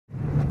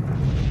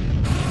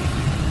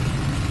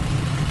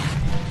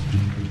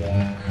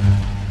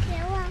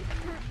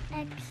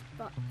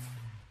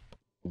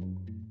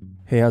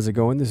Hey, how's it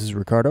going? This is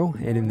Ricardo,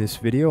 and in this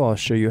video I'll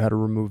show you how to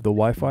remove the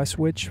Wi-Fi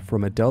switch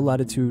from a Dell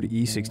Latitude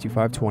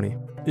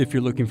E6520. If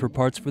you're looking for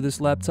parts for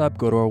this laptop,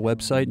 go to our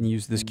website and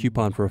use this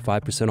coupon for a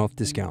 5% off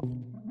discount.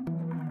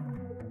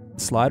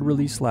 Slide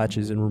release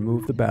latches and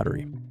remove the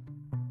battery.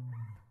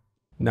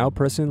 Now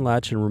press in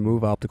latch and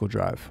remove optical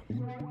drive.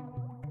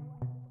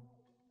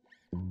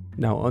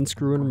 Now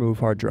unscrew and remove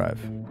hard drive.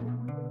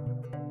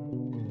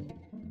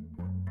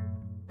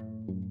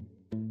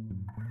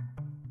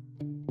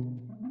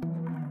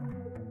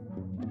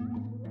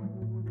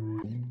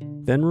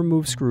 Then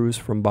remove screws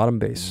from bottom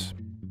base.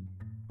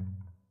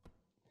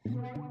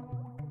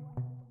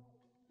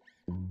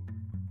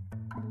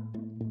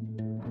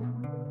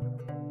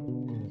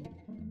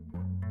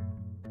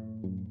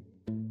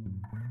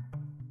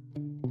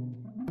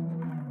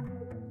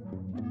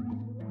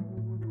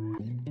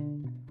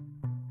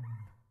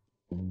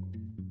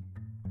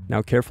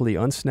 Now carefully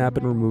unsnap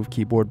and remove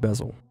keyboard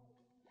bezel.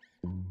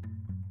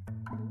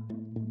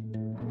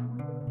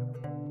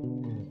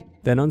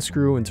 Then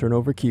unscrew and turn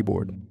over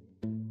keyboard.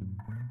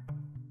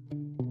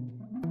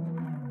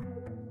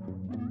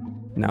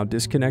 Now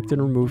disconnect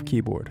and remove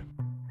keyboard.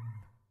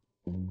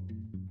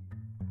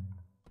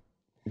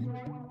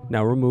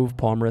 Now remove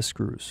palmrest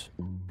screws.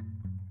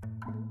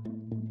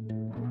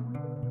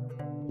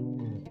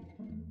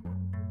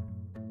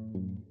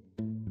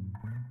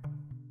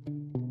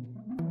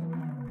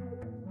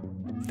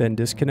 Then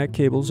disconnect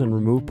cables and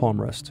remove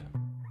palmrest.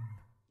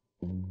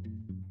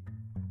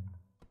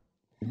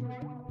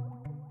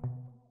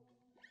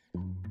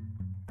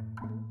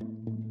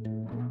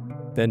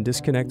 Then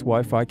disconnect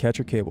Wi-Fi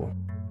catcher cable.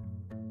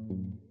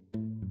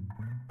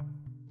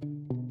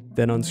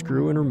 Then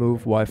unscrew and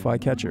remove Wi-Fi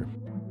catcher.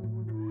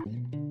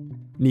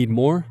 Need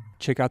more?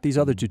 Check out these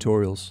other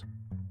tutorials.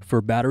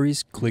 For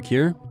batteries, click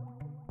here.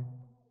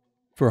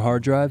 For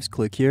hard drives,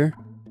 click here.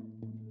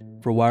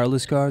 For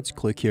wireless cards,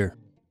 click here.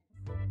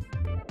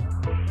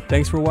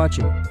 Thanks for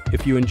watching.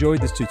 If you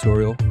enjoyed this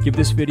tutorial, give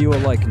this video a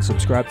like and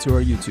subscribe to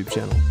our YouTube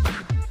channel.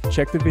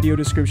 Check the video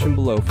description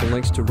below for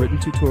links to written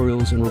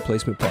tutorials and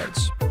replacement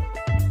parts.